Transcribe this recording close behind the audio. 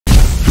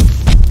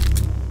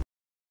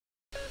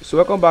So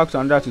welcome back to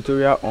another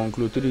tutorial on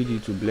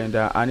Clo3d to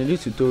Blender, and in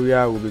this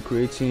tutorial we'll be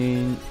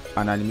creating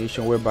an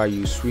animation whereby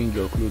you swing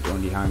your clothes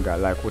on the hanger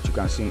like what you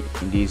can see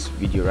in this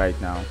video right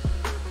now.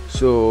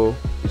 So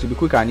it will be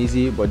quick and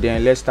easy, but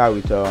then let's start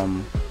with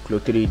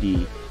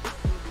Clo3d.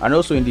 And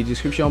also in the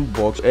description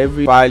box,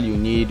 every file you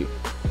need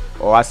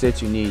or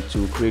asset you need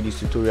to create this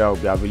tutorial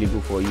will be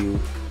available for you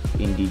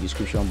in the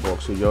description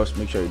box, so just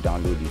make sure you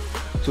download it.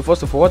 So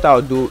first of all, what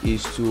I'll do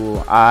is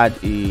to add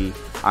a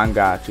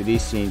hanger to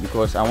this scene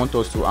because I want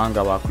us to hang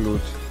our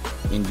clothes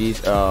in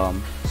this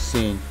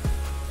scene.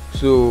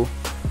 So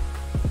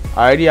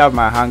I already have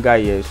my hanger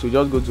here, so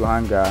just go to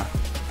hanger.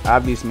 I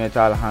have this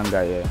metal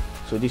hanger here,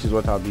 so this is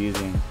what I'll be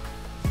using.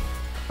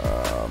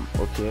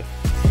 Okay,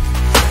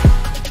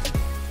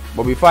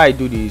 but before I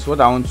do this,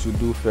 what I want to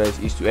do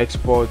first is to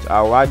export.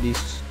 I'll add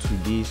this to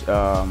this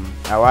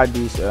I'll add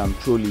this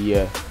trolley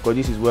here because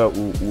this is where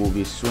we'll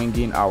be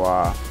swinging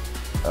our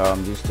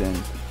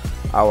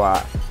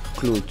our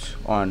clothes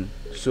on.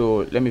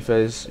 So let me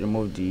first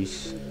remove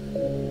this.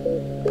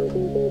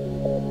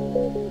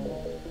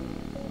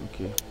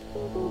 Okay,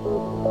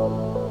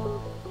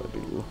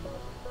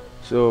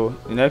 so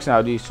the next thing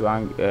I'll do is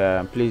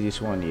to place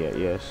this one here.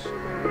 Yes,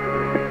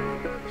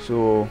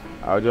 so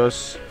I'll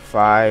just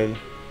file,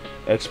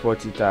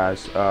 export it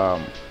as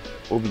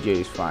obj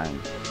is fine.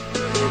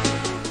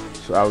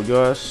 So I'll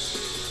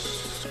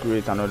just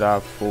create another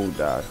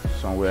folder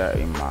somewhere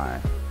in my,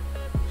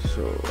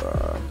 so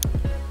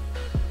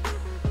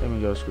let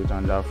me just create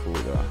another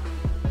folder.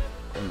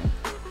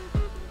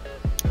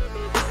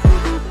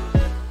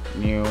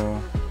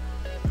 New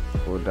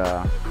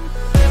folder,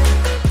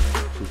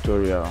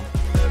 tutorial.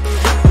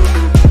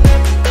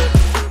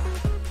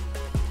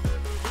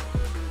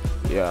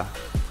 Yeah,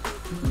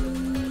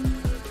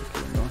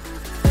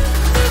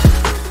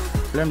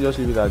 let me just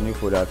leave it as new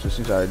folder too,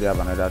 since I already have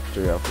another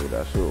tutorial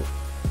folder. So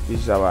this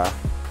is our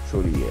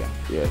trolley here.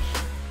 Yes,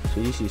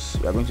 so this is,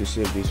 we are going to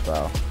save this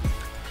file.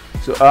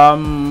 So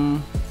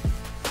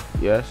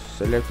yes,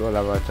 select all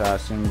avatar,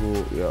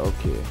 single. Yeah,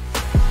 okay.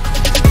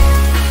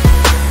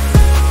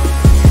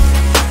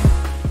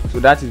 So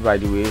that is by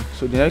the way.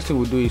 So the next thing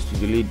we'll do is to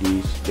delete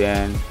this,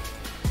 then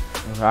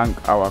hang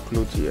our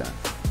clothes here.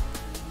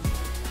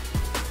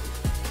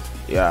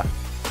 Yeah,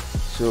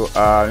 so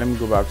let me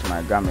go back to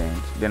my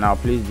garment, then I'll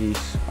place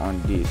this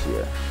on this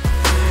here.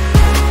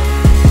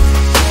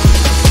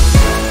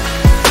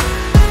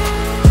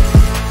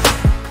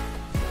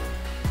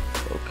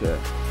 Okay,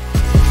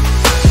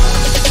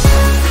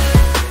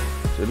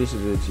 so this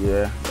is it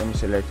here. Let me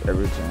select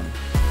everything.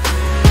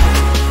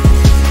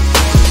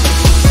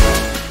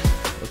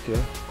 Okay,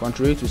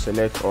 Ctrl A to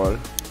select all.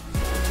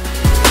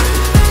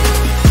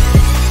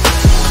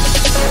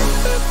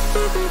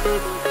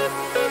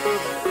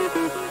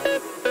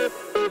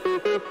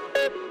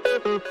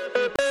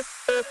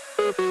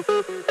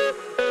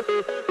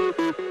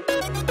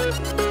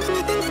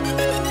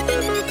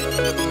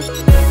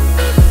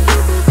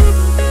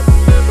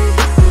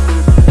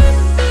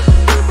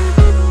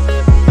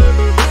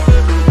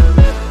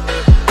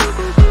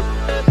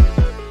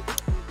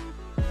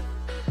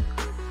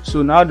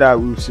 So now that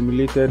we've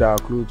simulated our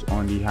clothes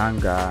on the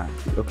hanger,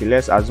 okay,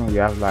 let's assume we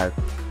have like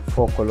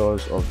 4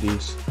 colors of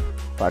this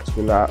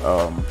particular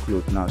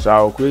cloth now. So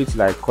I'll create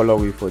like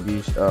colorway for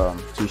this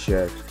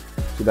t-shirt,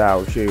 so that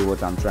I'll show you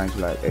what I'm trying to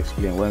like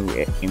explain when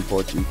we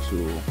import it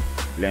to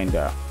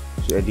Blender.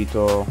 So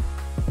editor,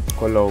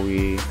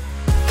 colorway.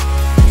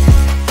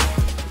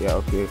 Yeah,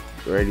 okay,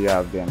 we already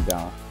have them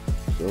down.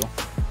 So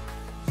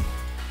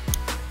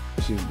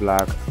this is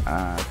black.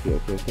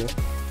 Okay.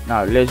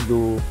 Now let's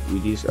do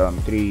with these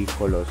 3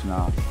 colors.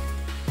 Now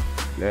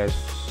let's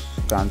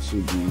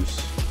cancel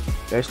this.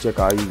 Let's check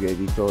our UV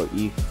editor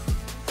if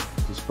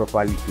it is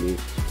properly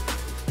placed.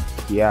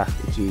 Yeah,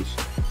 it is.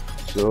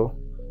 So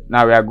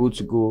now we are good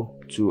to go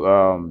to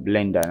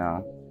Blender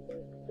now.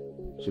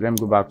 So let me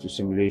go back to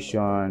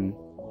simulation,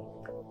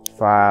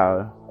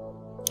 file,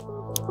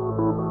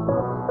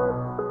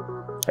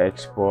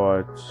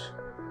 export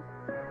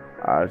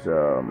as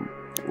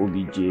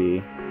obj.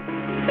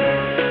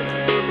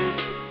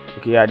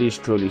 Okay, yeah, this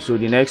trolley. So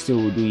the next thing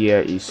we'll do here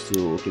is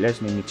to, okay,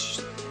 let's name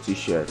it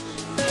t-shirt.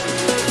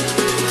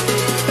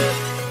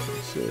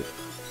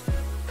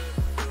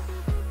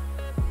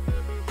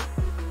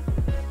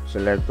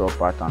 Select all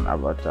pattern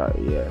avatar.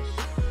 Yes,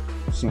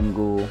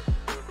 single.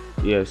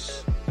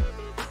 Yes.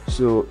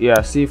 So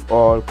yeah, save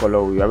all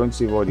colorway. We are going to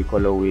save all the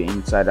colorway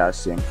inside that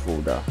same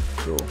folder.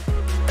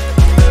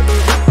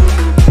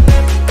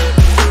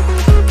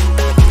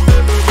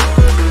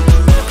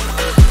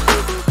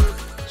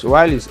 So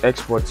while it's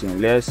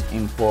exporting, let's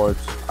import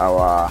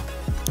our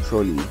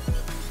trolley.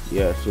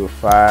 Yeah, so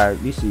file,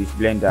 this is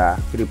Blender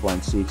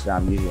 3.6 that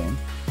I'm using.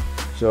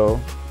 So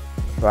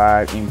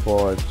file,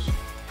 import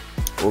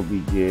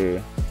obj.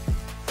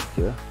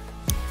 Okay,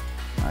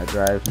 my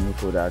drive, new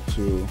folder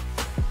 2.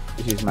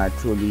 This is my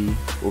trolley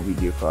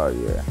obj file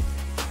here.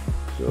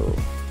 So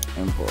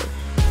import.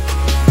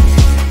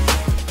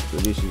 So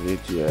this is it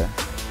here.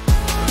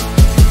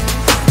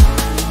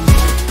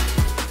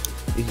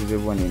 This is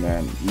even in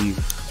an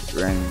if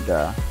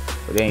render,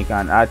 but then you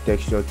can add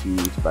texture to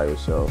it by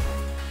yourself.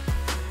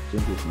 I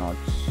think it's not,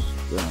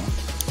 you know.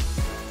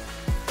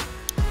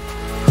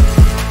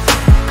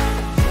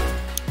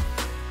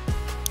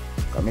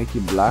 You can make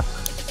it black.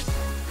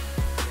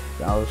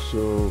 You can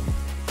also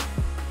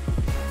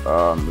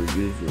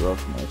reduce the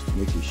roughness to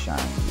make it shine a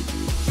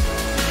bit.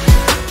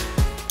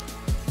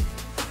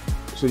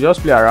 So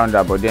just play around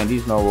that, but then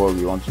this is not what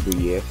we want to do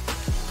here.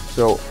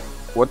 So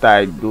what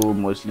I do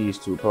mostly is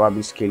to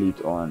probably scale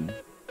it on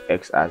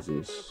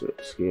x-axis. So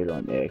scale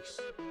on x.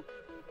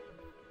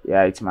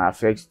 Yeah, it might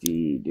affect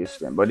the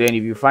distance, but then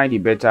if you find a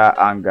better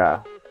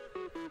angle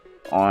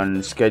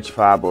on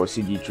Sketchfab or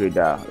CD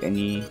Trader,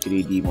 any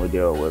 3D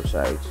model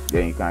website,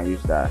 then you can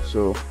use that.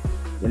 So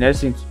the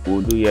next thing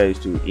we'll do here is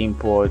to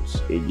import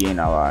again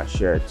our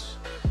shirts.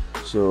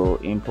 So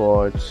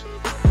import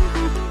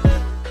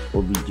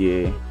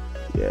obj.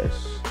 Yes,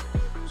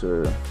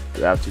 so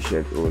we have to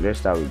check. Oh, let's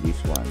start with this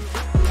one.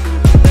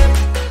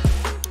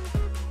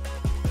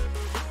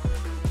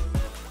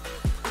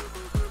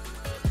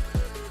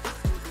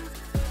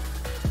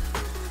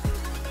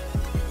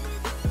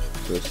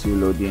 So still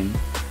loading.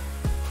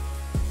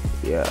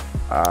 Yeah,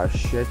 our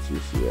shirt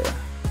is here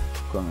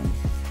coming.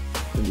 I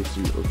think it's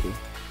still okay.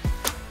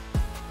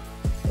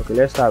 Okay,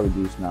 let's start with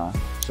this now.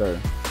 Sorry,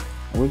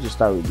 I'm going to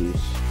start with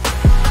this.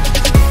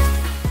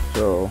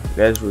 So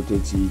let's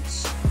rotate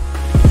it.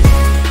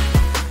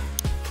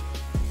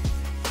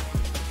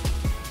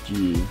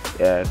 G,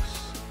 X,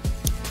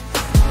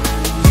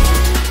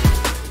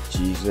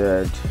 G, Z.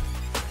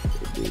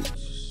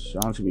 So I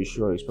want to be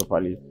sure it's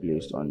properly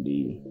placed on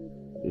the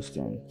this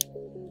thing.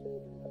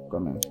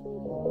 Coming.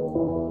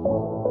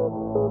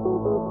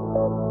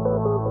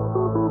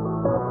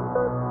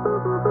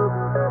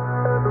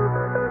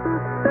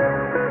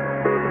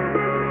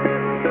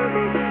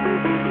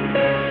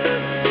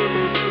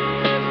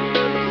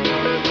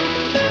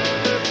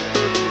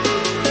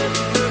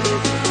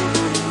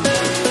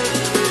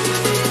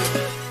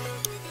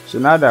 So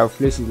now that I've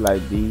placed it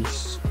like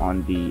this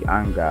on the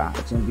angle, I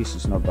think this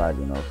is not bad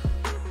enough.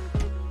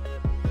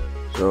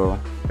 So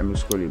let me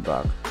scroll it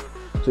back.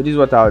 So this is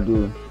what I'll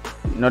do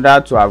in order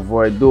to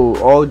avoid, though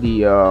all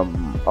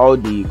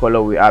the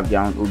color we have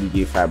down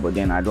OBJ file, but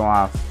then I don't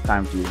have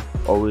time to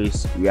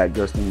always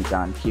readjusting it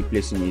and keep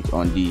placing it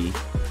on the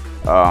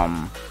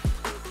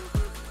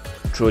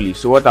trolley.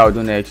 So what I'll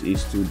do next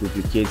is to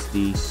duplicate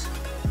this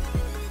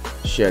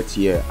shirt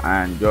here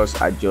and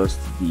just adjust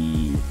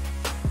the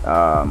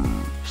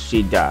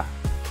shader,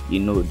 the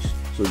nodes.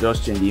 So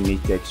just change the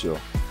image texture.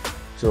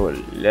 So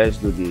let's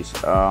do this.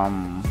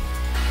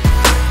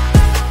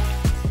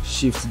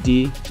 Shift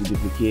D to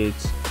duplicate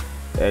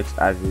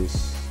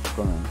x-axis.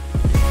 Coming.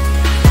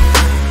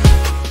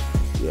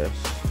 Yes,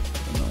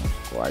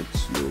 quite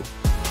slow.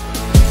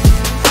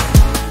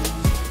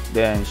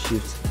 Then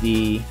Shift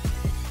D,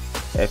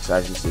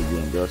 x-axis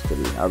again, just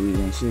 3. I'll be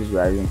using, since we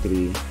are using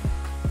 3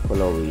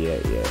 color over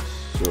here. Yes,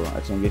 so I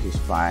think this is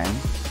fine.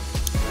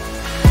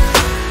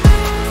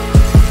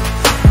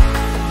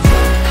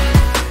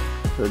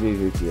 So this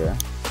is it here.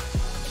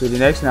 So the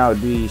next thing I'll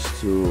do is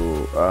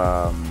to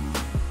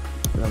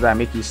I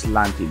make it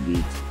slant a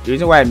bit. The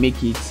reason why I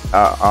make it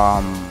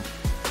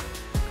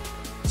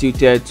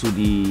tilted to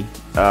the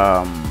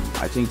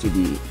I think to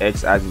the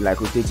x-axis,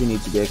 like rotating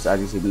it to the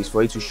x-axis a bit,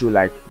 for it to show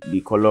like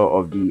the color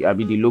of the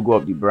the logo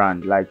of the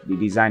brand, like the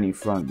design in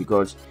front.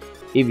 Because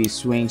if it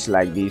swings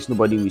like this,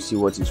 nobody will see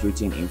what is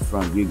written in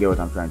front. You get what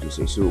I'm trying to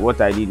say? So what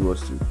I did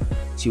was to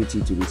tilt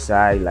it to the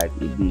side like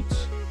a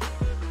bit.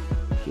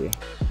 Okay,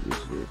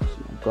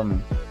 I'm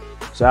coming.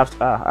 So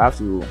I have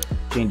to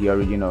change the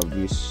origin of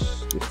this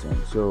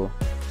thing. So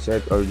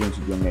set origin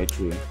to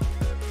geometry.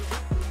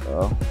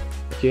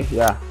 Okay,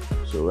 yeah.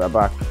 So we're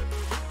back.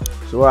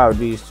 So what I'll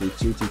do is to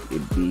tilt it a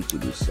bit to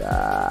the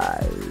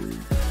side,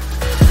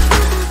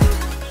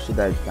 so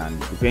that it can,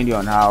 depending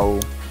on how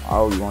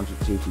you want to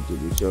tilt it to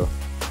be. So,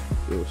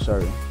 oh,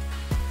 sorry.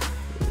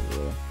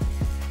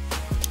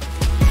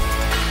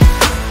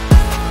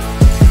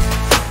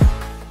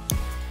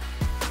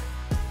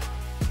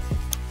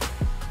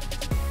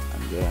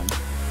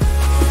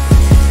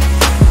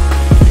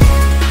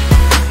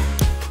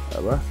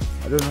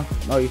 I don't know,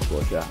 not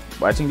equal, yeah,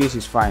 but I think this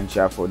is fine,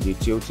 yeah, for the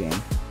tilting.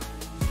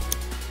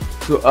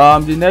 So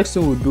the next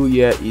thing we'll do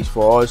here is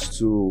for us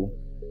to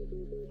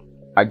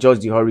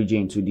adjust the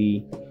origin to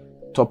the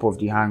top of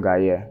the hanger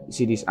here. You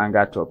see this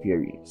hanger top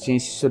here,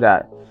 so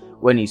that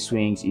when it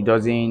swings, it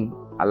doesn't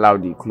allow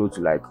the cloth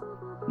to like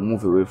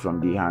move away from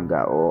the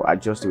hanger or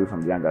adjust away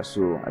from the hanger.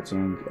 So I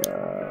think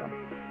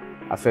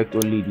affect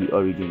only the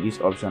origin. This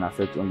option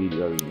affects only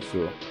the origin.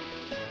 So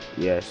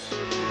yes,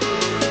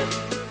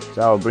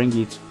 so I'll bring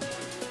it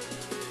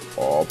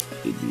up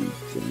a bit.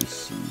 Let me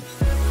see.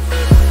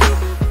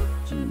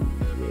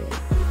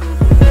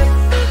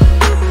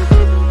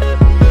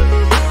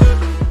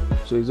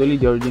 So it's only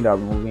the origin that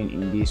I'm moving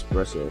in this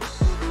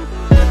process.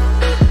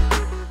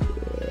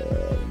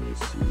 Let me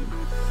see.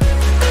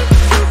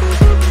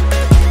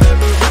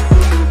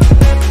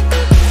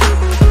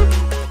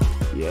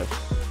 Yes.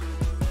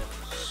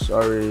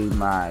 sorry,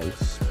 my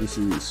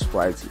PC is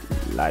quite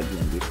lagging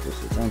in this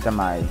process. Anytime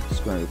I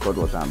screen record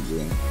what I'm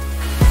doing.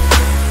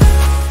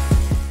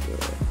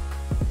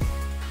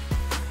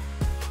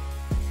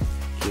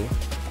 Okay,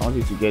 I want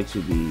you to get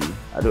to the.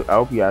 I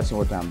hope you are seeing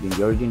what I'm doing.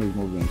 The origin is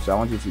moving, so I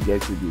want you to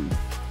get to the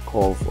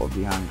curve of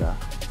the hanger,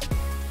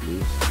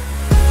 please.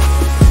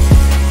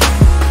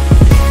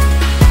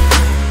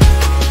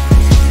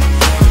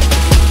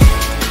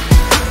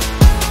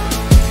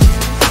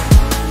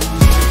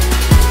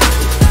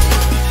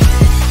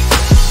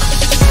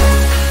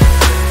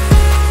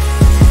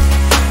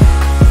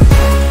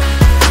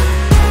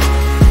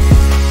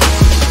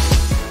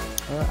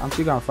 I'm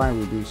still fine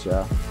with this,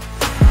 yeah.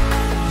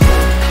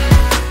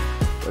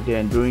 But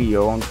then during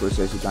your own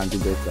process you can do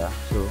better.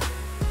 So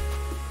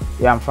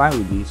yeah, I'm fine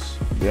with this.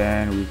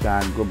 Then we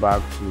can go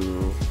back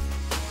to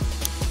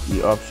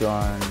the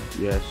option,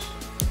 yes,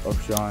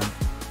 option,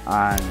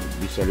 and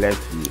we select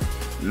the.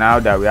 Now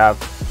that we have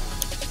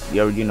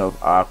the origin of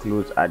our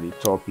clothes at the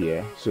top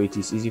here, so it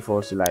is easy for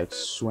us to like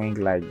swing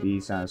like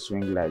this and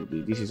swing like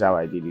this. This is how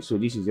I did it. So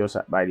this is just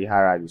by the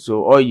hierarchy.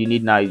 So all you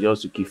need now is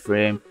just to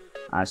keyframe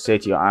and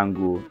set your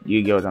angle.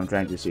 You get what I'm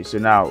trying to say? So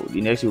now the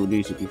next thing we'll do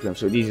is to keyframe.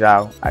 So this is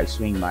how I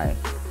swing my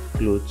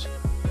clothes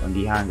on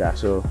the hanger.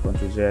 So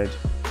Ctrl Z.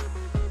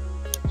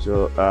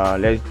 So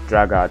let's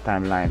drag our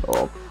timeline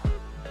up.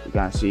 You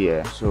can see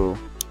here. So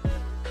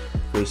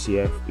face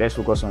here. Let's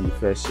focus on the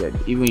first set.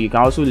 Even you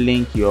can also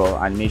link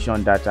your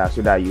animation data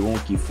so that you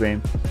won't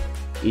keyframe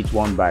it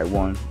one by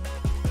one.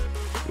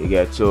 You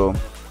get? So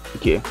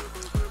okay.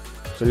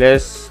 So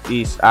let's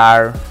this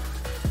R.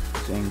 I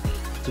think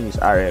is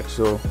RX.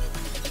 So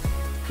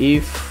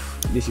if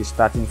this is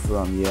starting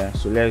from here,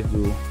 so let's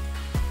do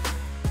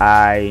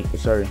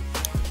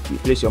you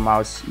place your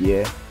mouse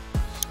here,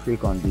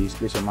 click on this,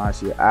 place your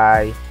mouse here,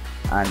 and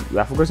we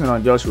are focusing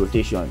on just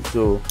rotation,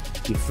 so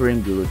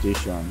keyframe the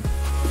rotation.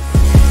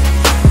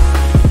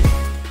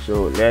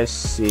 So let's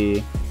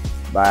say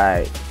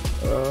by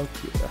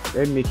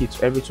let's make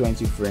it every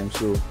 20 frames.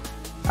 So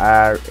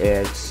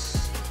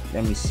RX,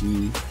 let me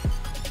see,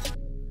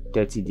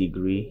 30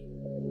 degree.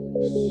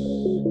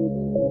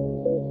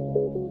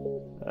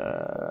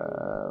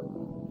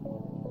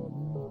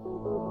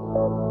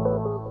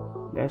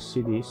 Let's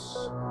see this.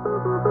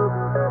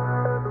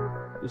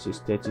 This is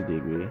 30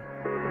 degree.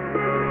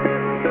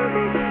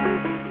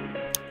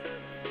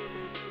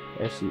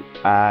 Let's see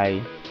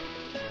I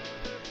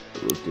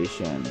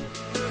rotation.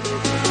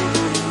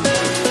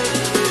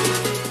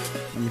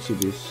 Let me see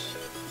this.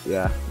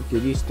 Yeah, okay,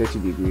 this is 30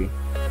 degree.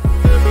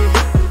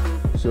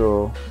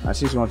 So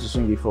since we want to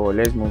swing before,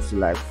 let's move to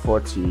like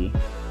 40.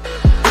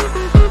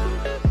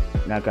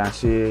 And I can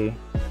say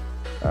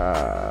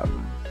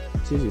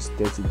this is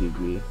 30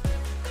 degree.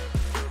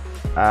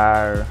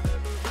 R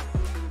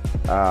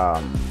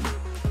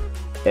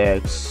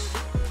X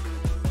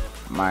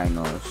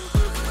minus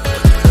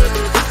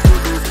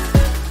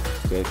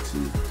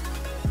 30.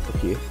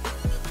 Okay,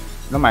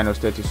 no, minus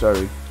 30,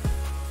 sorry,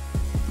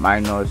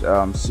 minus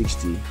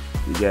 60.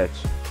 You get?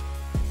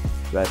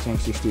 So I think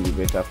 60 will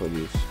be better for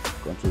this.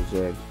 Ctrl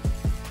Z,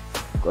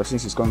 because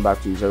since it's coming back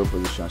to zero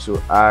position.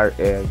 So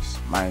RX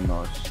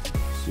minus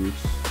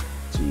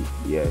 60.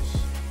 Yes.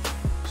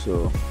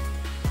 So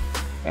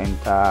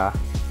enter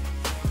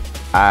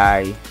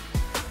I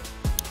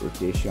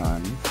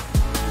rotation.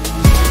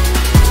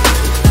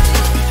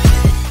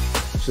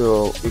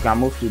 So we can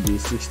move to the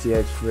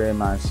 60th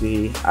frame and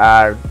say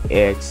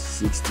RX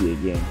 60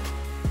 again.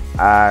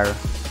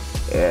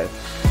 RX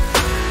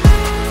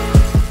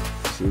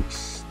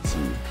 60.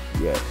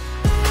 Yes.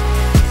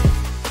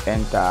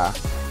 Enter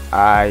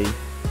I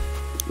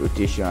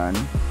rotation.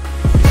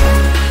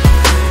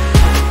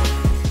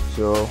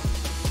 So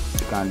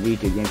you can do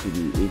it again to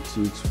the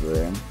 80th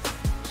frame.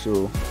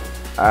 So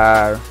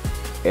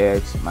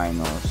RX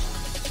minus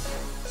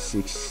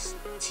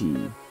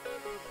 60,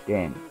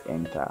 then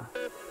enter,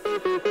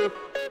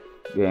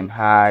 then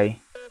high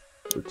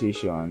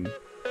rotation,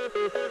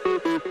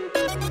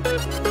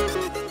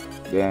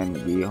 then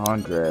the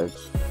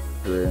 100th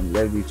frame.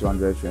 Let's do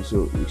 200 frames.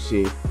 So you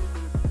say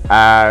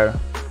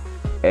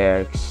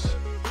RX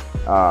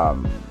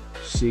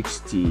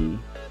 60,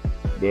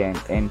 then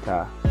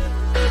enter,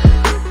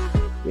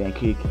 then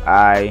click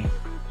I.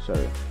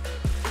 Sorry.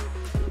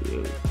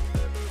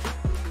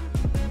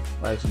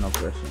 Why is it not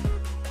pressing?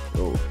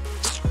 Oh,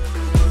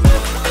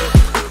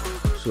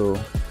 so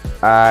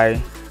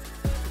I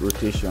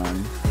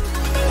rotation.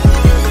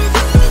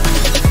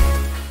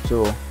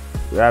 So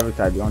we have it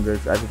at the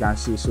 100, as you can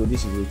see. So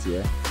this is it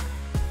here.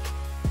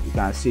 You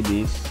can see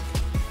this,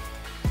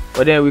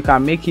 but then we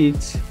can make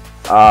it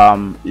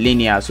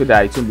linear so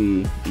that it will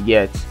be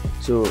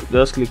so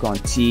just click on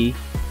T,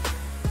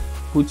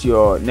 put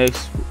your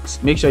next,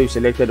 make sure you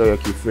selected all your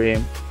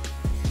keyframe,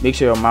 make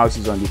sure your mouse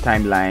is on the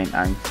timeline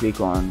and click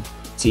on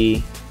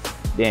T,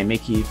 then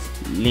make it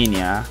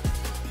linear.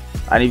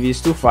 And if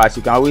it's too fast,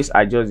 you can always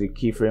adjust the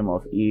keyframe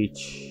of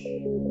each.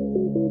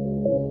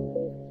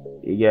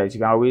 You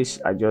can always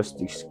adjust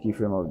the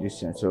keyframe of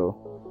this one. So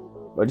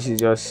but this is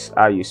just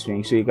how you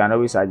swing. So you can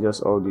always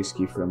adjust all these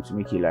keyframes to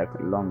make it like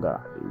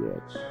longer.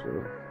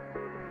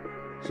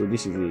 So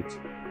this is it.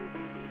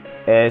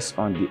 S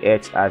on the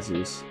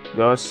x-axis,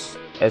 just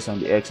S on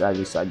the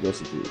x-axis,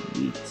 adjust it a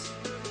bit.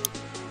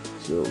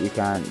 So you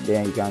can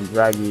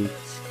drag it.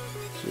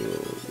 So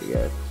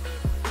yeah,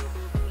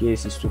 in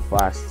case it's too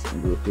fast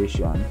in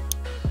rotation.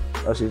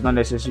 Also, it's not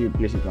necessary you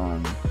place it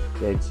on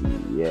 30.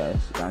 Yes,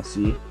 you can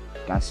see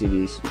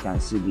this, you can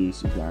see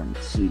this, you can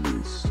see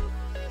this.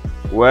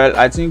 Well,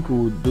 I think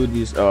we'll do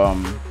this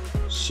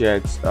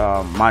shirt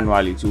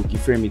manually, to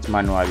keyframe it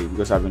manually,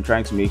 because I've been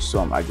trying to make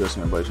some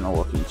adjustment but it's not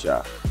working.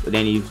 But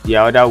then if there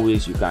are other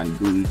ways you can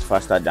do it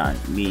faster than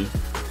me,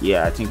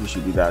 yeah, I think we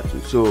should do that too.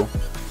 So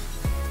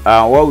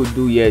what we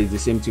do here is the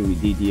same thing we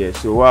did here.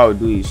 So what I'll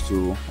do is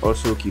to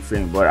also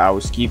keyframe, but I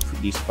will skip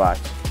this part.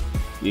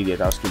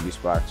 I'll skip this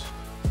part.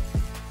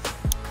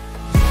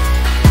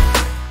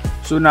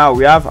 So now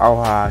we have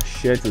our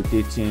shirt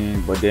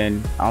rotating, but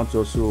then I want to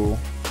also,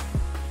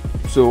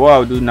 so what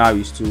I'll do now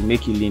is to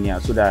make it linear,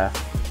 so that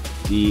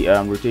the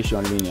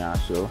rotation linear,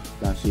 so you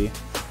can see.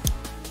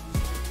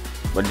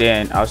 But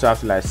then I also have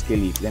to like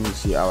scale it. Let me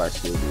see how I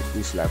scale this.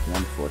 This is like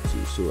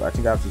 140, so I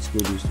think I have to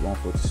scale this to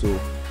 140. So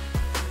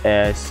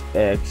S,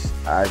 X,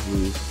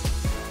 axis.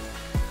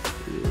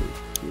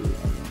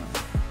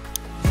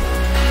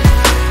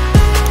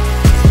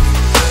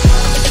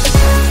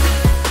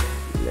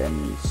 Let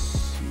me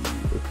see.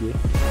 Okay,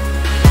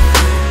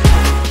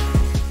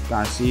 you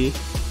can see.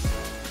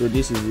 So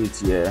this is it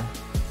here.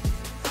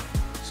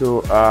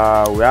 So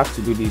we have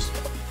to do this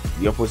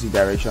the opposite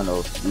direction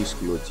of this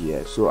cloth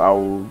here. So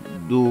I'll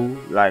do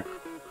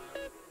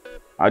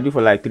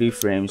for like 3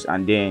 frames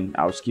and then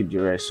I'll skip the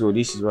rest. So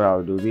this is what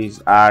I'll do. This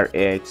is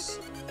RX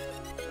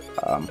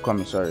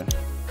sorry.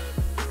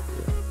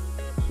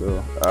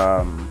 So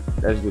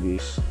let's do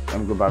this. Let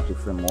me go back to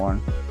frame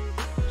 1.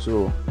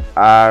 So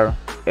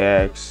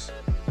RX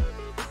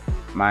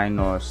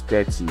minus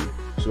 30.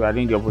 So we're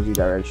doing the opposite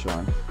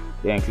direction.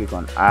 Then click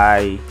on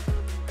I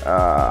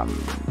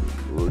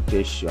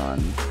rotation.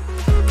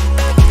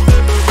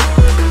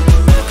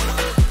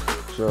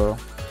 So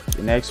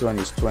the next one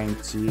is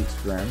 20th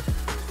frame.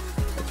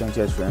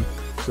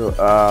 So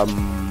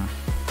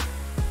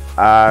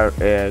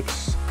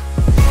RX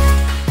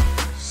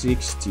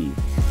 60.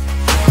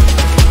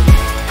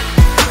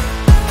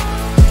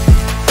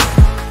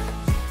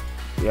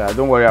 Yeah,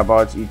 don't worry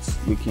about it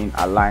looking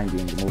aligned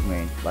in the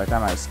movement. By the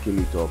time I scale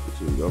it up,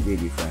 it will be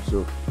different.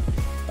 So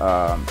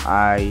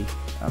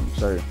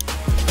sorry,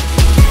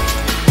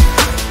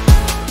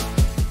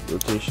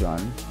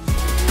 rotation.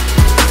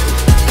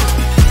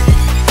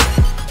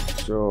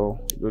 So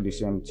do the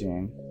same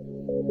thing.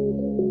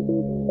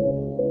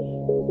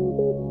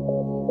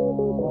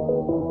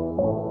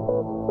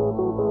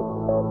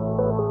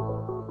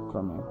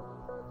 Come on,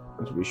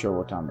 let's be sure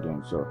what I'm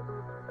doing. So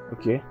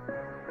okay,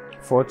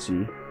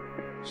 40.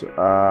 So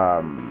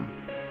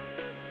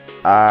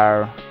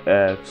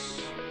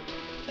RX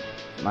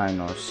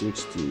minus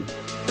 60.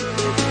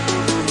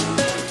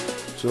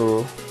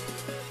 So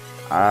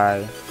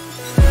I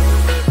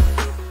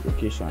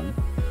rotation.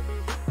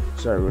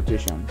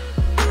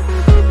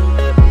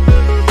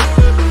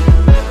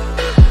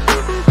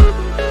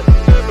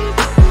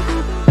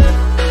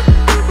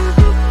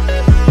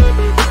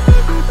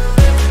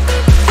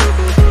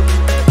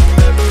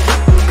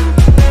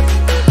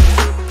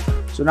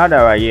 So now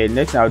that we're here,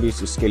 next thing I'll do is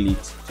to scale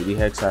it to the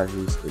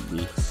x-axis a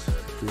bit.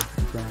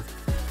 Okay.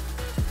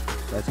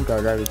 So I think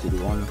I'll drive it to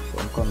the one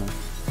I'm coming.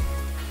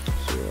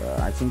 So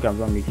I think I'm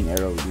not making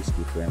error with this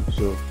keyframe.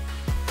 So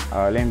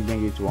let me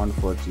bring it to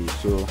 140.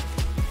 So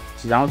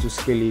since I want to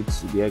scale it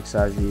to the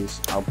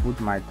x-axis, I'll put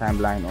my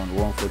timeline on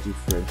 140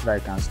 frames so that I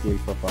can scale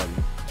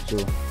properly.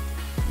 So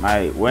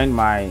when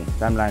my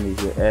timeline is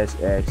the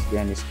SX,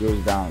 then it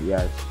scales down.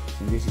 Yes, I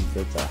think this is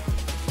better.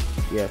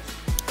 Yes.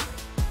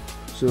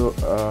 So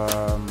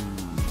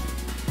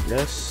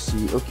let's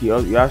see. Okay,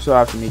 you also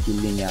have to make it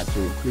linear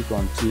too. Click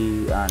on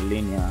T and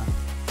linear.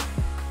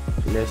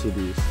 So let's see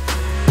this.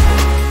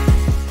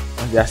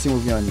 They are still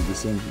moving on the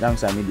same. That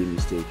means I made a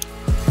mistake.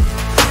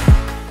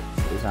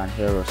 There's an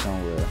error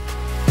somewhere.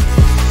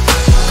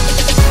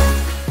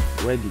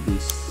 Where did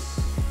this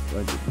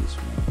move? That's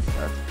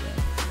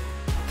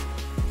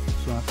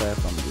so I'm far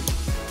from this.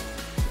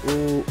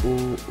 Oh,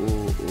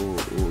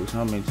 it's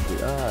not meant to be.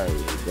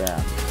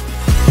 Damn.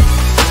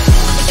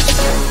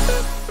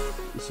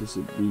 This is a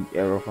big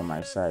error from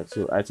my side.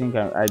 So I think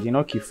I did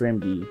not keyframe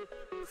the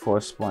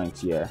first point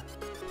here.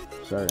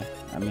 Sorry,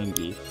 I mean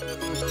the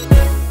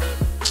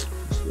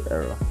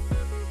error.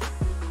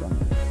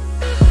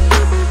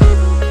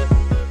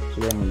 So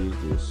let me use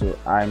this. So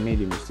I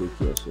made a mistake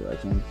here. So I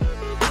think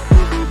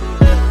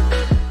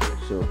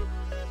so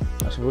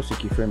I'm supposed to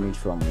keyframe it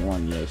from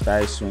 1 here.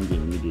 Start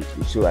swinging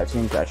immediately. So I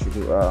think I should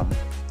do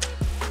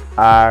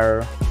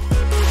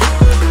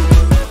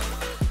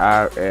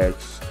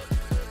RX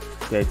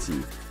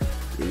 30.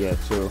 You get,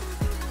 so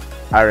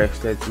RX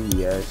 30,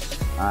 yes,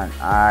 and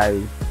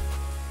I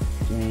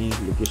doing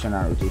location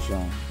and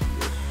rotation.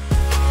 Yes.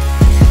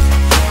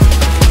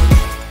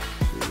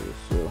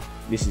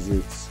 this is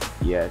it.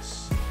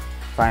 Yes,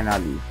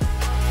 finally.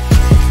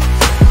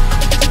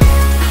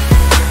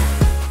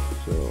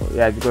 So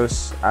yeah,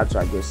 because I had to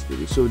adjust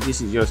it. So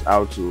this is just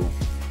how to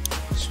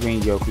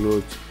swing your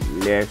clothes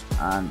left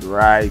and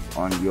right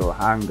on your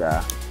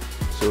hanger.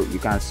 So you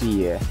can see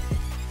here,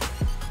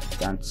 you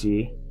can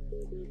see.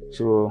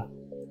 So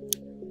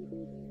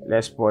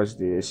let's pause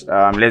this.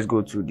 Let's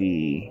go to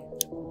the,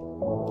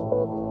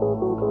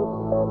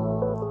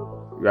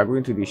 we are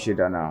going to the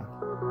shader now,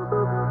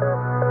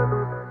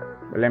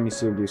 but let me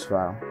save this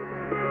file.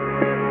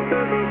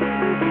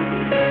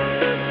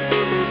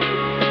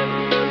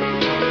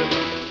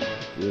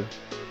 Okay,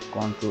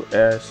 Control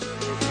S.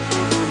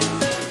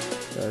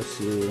 Let's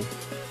see,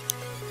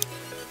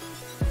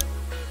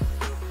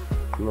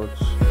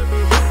 clothes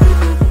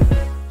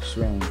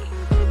swing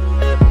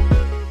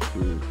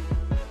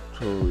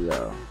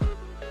tutorial.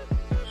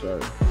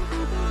 Sorry.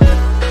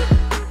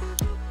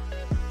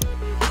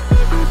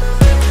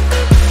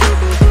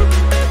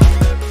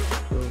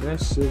 So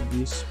let's save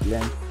this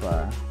blend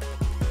file.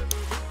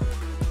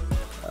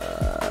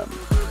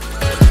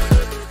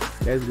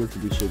 Let's go to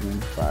the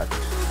shading part.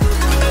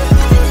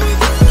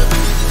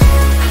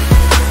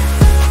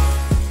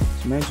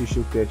 It's meant to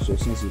show texture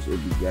since it's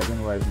OBJ. I don't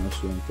know why it's not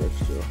showing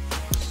texture.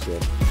 So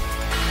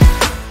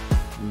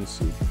let me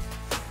see.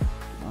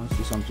 I want to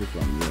see something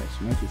from here. It's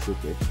meant to show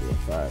texture.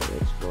 File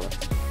export.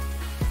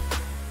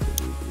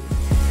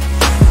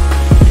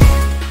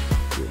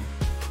 Okay.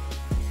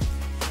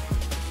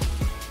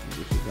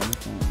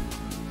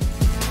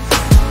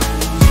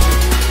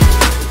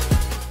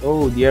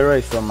 Oh, the error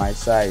is from my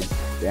side.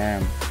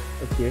 Damn.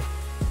 Okay,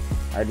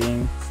 I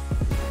didn't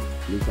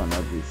click on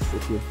all this.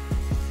 Okay,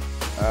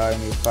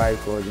 in the file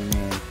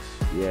coordinates,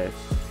 yes.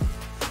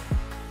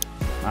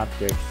 Map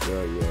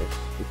texture, yes.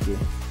 Okay,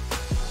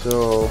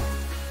 so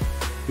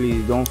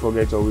please don't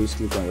forget to always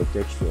click on your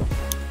texture.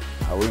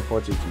 I will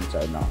import it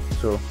inside now.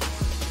 So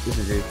this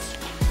is it.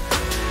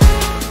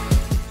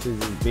 This is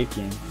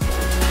baking.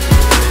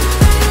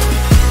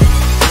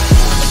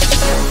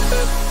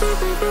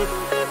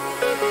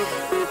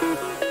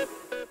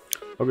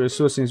 Okay,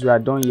 so since we are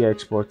done here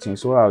exporting,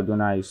 so what I'll do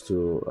now is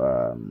to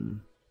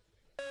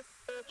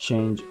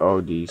change all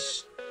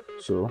this.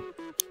 So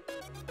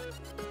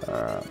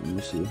let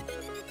me see,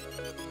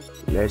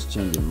 let's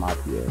change the map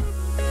here.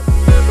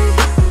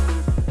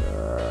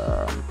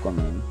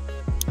 Coming,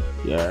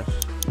 yes,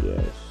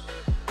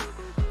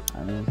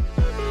 I mean,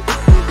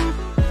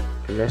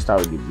 okay, let's start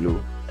with the blue.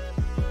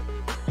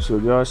 So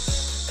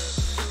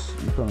just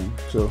coming,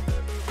 so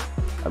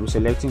I'll be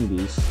selecting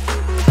this.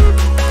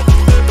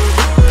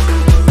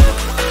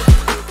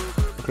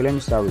 Okay, let me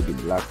start with the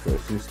black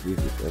first, since this is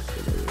the first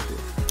color.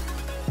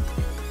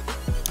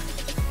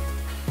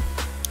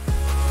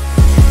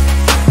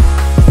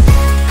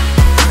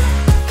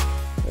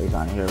 There is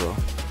an arrow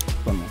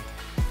coming.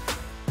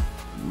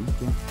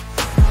 Okay.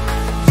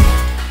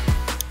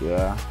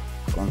 Yeah,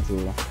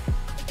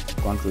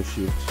 Control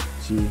Shift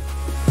T.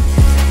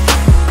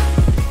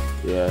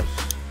 Yes.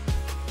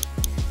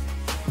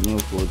 New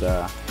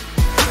folder.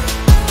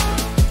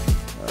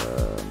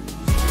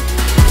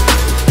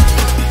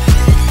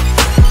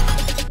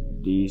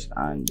 This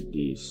and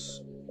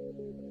this.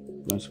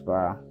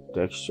 Principal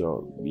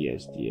texture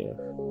BSDF.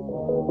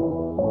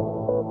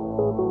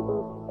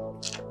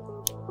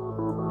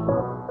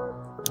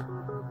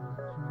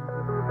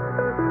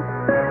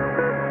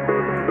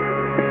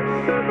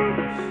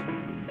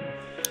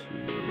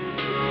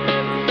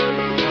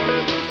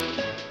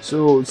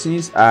 So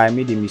since I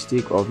made a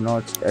mistake of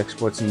not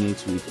exporting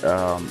it with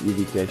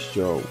UV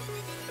texture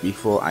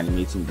before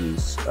animating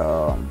this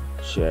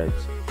shirt,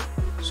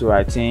 so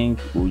I think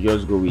we'll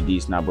just go with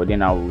this now, but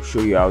then I will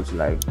show you how to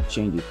like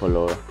change the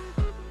color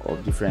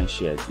of different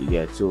shirts you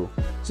get. So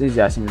since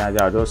they are similar,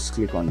 I'll just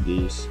click on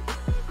this,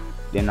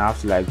 then I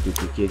have to like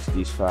duplicate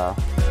this file.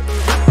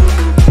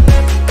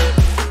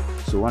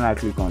 So when I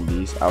click on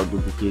this, I'll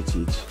duplicate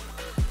it.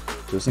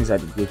 So since I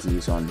duplicated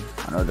this on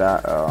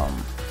another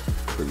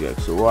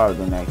project, so what I'll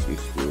do next is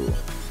to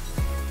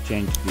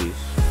change this.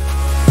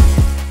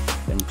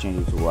 Let me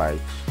change it to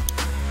white.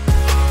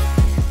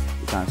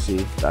 You can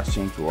see that's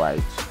changed to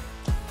white.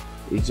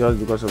 It's just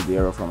because of the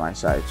error from my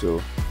side.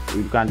 So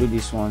you can do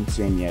this one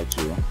same here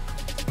too.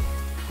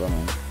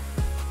 Coming.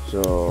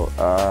 So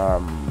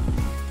let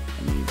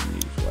me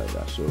use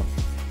white. So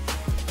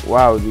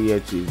what I'll do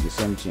here too is the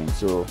same thing.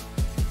 So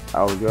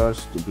I'll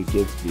just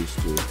duplicate this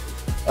too.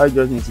 All you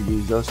just need to do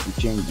is just to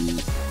change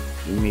the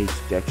image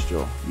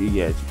texture. You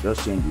get,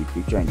 just change the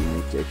picture and the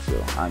image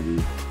texture, and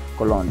the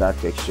color on that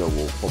texture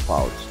will pop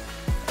out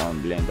on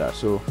Blender.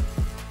 So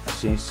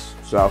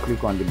I'll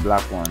click on the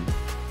black one.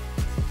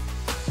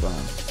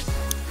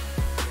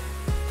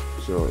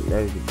 So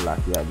let's do black.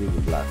 Yeah, this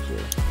is black.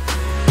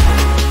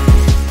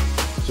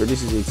 So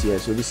this is it here.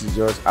 So this is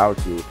just how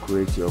to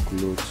create your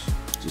clothes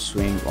to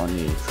swing on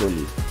a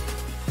trolley.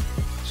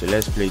 So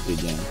let's play it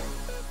again.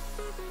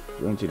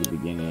 Going to the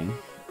beginning.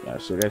 Yeah,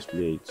 so let's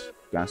play it.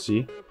 You can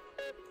see.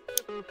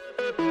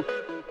 You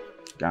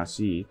can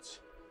see it.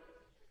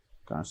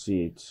 You can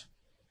see it.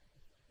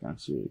 You can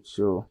see it.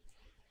 So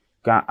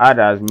you can add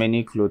as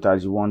many clothes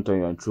as you want on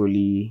your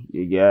trolley,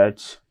 you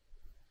get.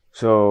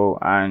 So,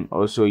 and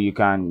also you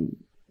can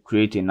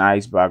create a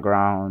nice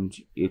background,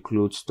 a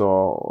clothes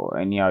store, or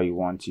anyhow you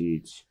want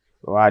it,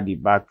 or add the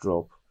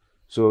backdrop.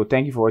 So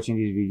thank you for watching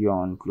this video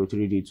on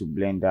Clo3d to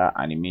Blender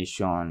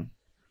animation.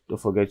 Don't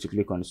forget to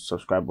click on the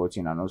subscribe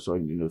button and also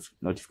the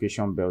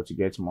notification bell to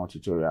get more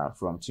tutorial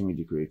from Tshirt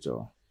the creator.